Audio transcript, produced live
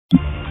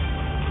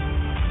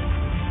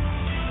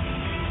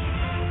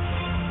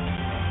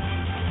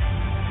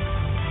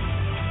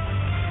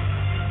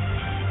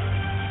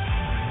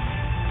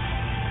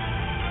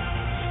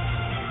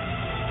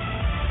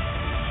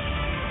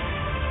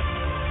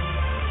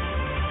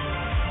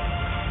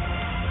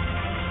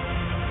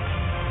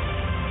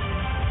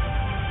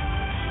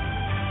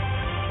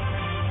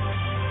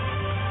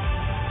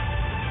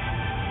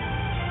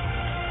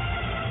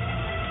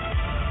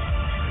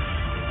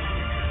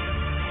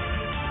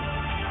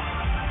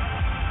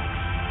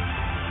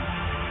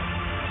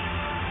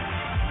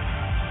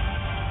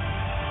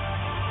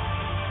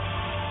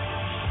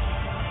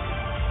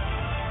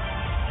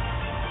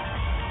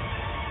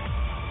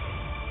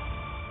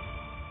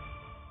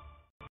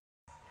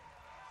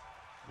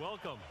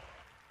Welcome.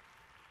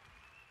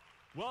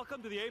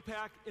 Welcome to the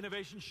Aipac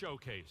Innovation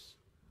Showcase.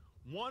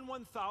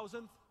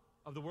 1/1000th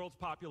of the world's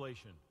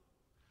population,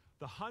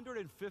 the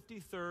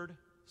 153rd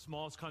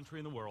smallest country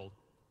in the world,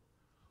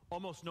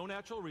 almost no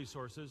natural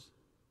resources,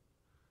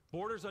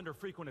 borders under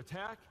frequent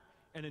attack,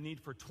 and a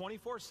need for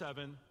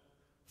 24/7,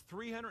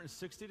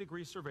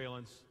 360-degree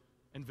surveillance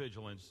and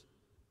vigilance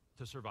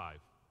to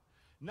survive.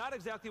 Not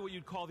exactly what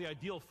you'd call the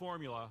ideal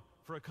formula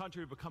for a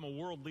country to become a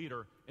world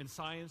leader in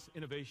science,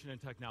 innovation,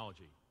 and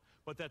technology.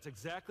 But that's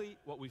exactly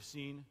what we've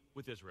seen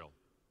with Israel.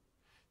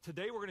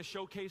 Today, we're going to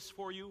showcase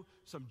for you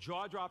some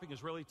jaw-dropping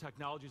Israeli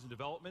technologies and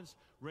developments,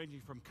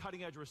 ranging from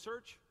cutting-edge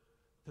research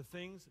to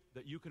things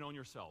that you can own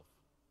yourself.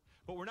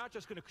 But we're not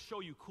just going to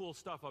show you cool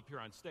stuff up here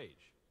on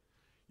stage.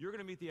 You're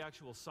going to meet the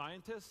actual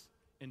scientists,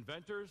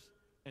 inventors,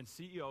 and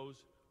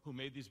CEOs who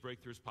made these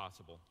breakthroughs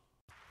possible.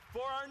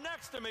 For our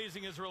next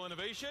amazing Israel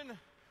innovation,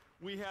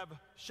 we have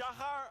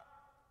Shachar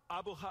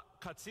Abu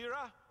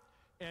Katsira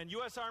and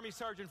U.S. Army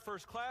Sergeant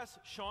First Class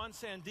Sean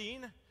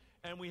Sandin,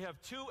 and we have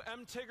two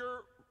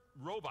MTIGR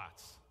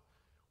robots.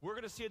 We're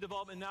going to see a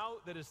development now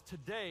that is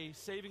today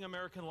saving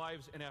American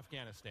lives in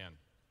Afghanistan.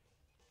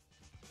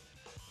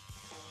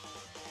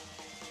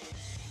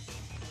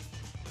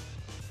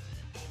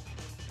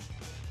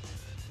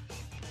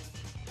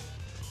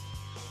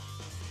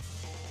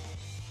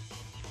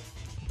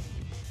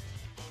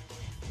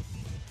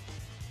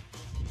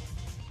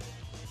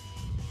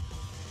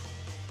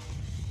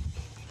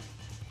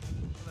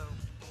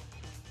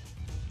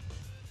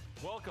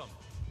 Welcome.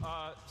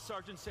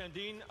 Sergeant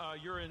Sandin,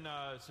 you're in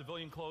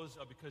civilian clothes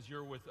because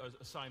you're with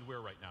assigned where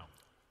right now?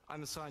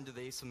 I'm assigned to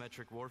the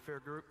Asymmetric Warfare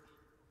Group.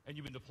 And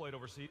you've been deployed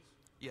overseas?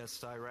 Yes,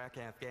 to Iraq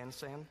and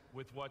Afghanistan.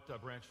 With what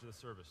branch of the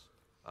service?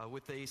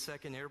 With the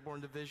 2nd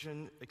Airborne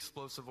Division,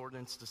 Explosive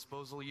Ordnance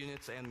Disposal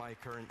Units, and my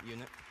current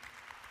unit.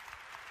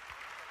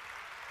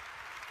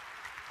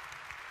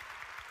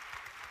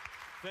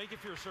 Thank you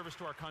for your service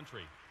to our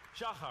country.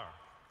 Shachar,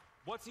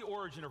 what's the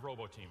origin of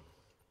Roboteam?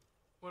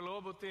 Well,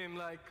 Roboteam,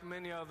 like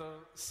many other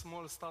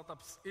small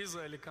startups,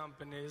 Israeli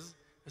companies,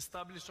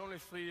 established only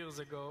 3 years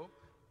ago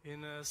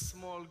in a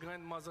small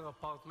grandmother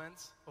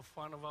apartment of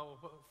one of our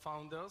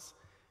founders.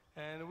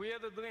 And we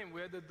had a dream.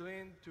 We had a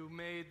dream to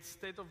make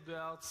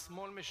state-of-the-art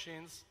small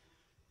machines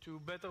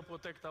to better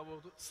protect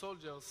our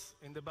soldiers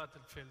in the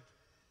battlefield.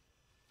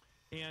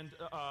 And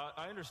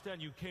I understand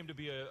you came to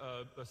be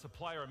a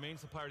supplier, a main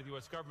supplier to the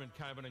U.S. government,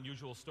 kind of an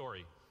unusual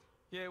story.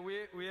 Yeah,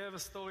 we have a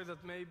story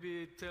that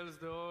maybe tells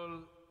the whole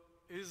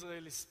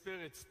Israeli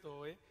spirit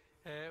story.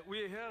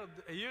 We heard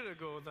a year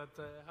ago that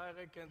a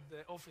high-ranking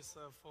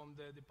officer from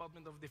the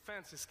Department of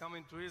Defense is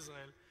coming to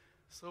Israel.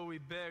 So we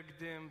begged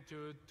him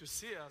to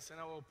see us and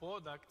our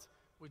product,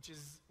 which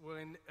were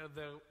in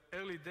their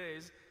early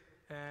days.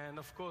 And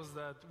of course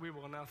that we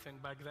were nothing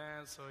back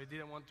then, so he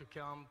didn't want to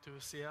come to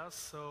see us.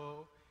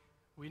 So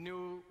we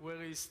knew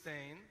where he's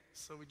staying.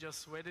 So we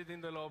just waited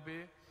in the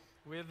lobby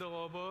with the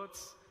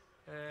robots.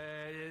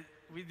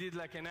 We did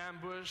like an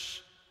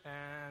ambush,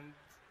 and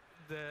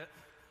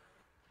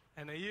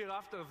a year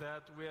after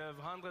that, we have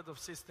hundreds of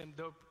systems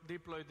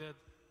deployed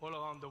all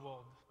around the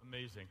world.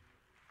 Amazing.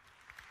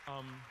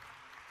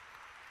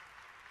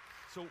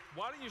 So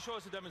why don't you show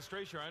us a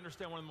demonstration? I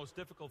understand one of the most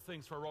difficult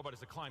things for a robot is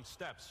to climb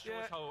steps. Show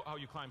us how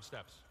you climb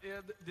steps.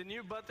 Yeah, the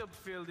new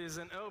battlefield is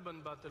an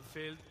urban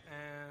battlefield,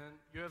 and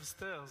you have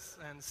stairs.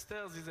 And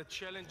stairs is a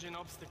challenging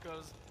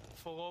obstacle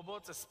for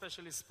robots,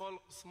 especially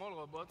small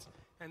robots.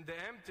 And the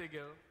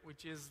MTIGR,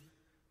 which is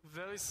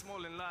very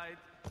small and light,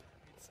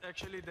 it's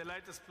actually the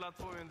lightest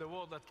platform in the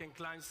world that can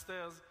climb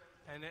stairs.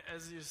 And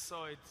as you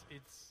saw,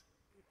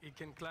 it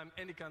can climb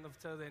any kind of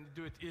stairs and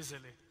do it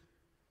easily.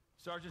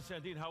 Sergeant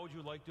Sandin, how would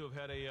you like to have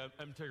had a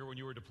MTIGR when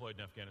you were deployed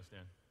in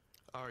Afghanistan?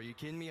 Are you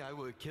kidding me? I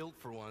would have killed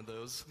for one of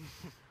those.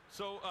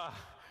 So,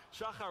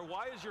 Shachar,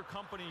 why is your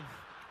company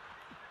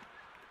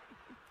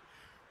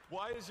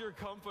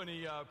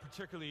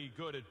particularly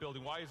good at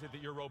building? Why is it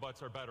that your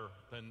robots are better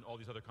than all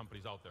these other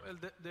companies out there?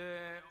 Well, the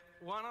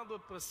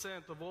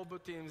 100% of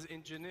Roboteam's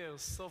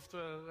engineers,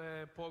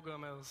 software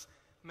programmers,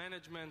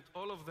 management,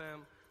 all of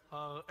them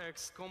are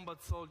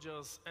ex-combat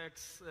soldiers,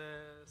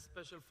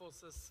 ex-special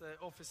forces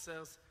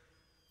officers.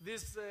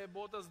 This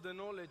brought us the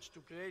knowledge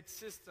to create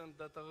systems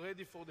that are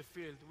ready for the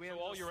field. So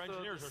all your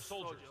engineers are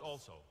soldiers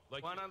also?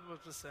 Like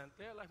 100%,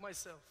 yeah, like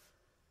myself.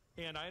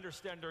 And I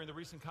understand during the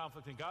recent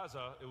conflict in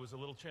Gaza, it was a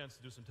little chance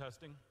to do some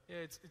testing? Yeah,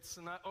 it's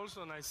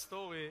also a nice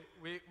story.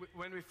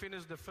 When we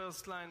finished the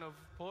first line of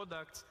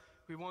products,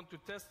 we want to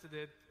test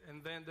it,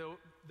 and then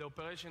the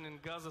operation in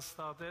Gaza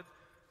started.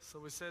 So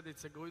we said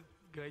it's a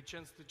great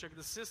chance to check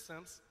the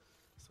systems.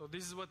 So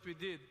this is what we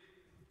did.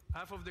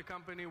 Half of the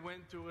company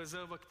went to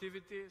reserve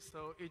activity,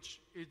 so each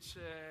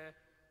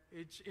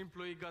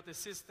employee got a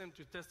system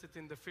to test it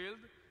in the field,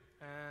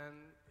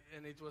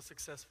 and it was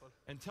successful.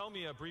 And tell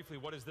me briefly,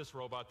 what is this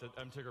robot that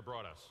MTIGR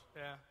brought us?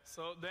 Yeah,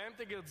 so the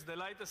MTIGR is the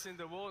lightest in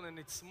the world, and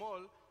it's small,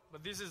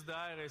 but this is the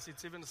Iris.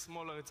 It's even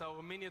smaller. It's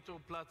our miniature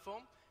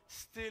platform,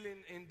 still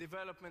in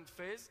development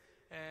phase,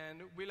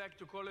 and we like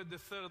to call it the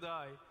third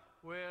eye.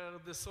 where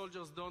the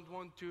soldiers don't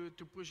want to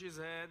push his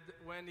head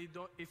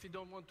if he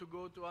don't want to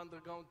go to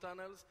underground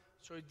tunnels.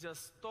 So he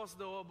just toss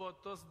the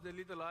robot, toss the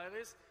little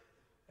iris,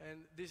 and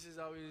this is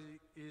how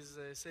he is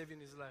saving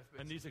his life.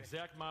 Basically. And these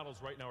exact models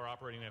right now are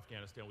operating in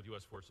Afghanistan with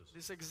U.S. forces.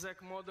 These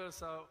exact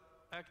models are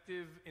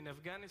active in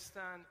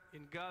Afghanistan,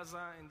 in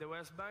Gaza, in the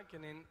West Bank,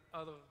 and in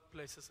other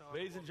places around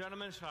Ladies and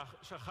gentlemen,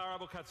 Shachar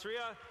Abu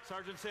Katsria,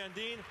 Sergeant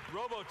Sandin,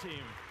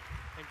 Roboteam.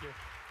 Thank you.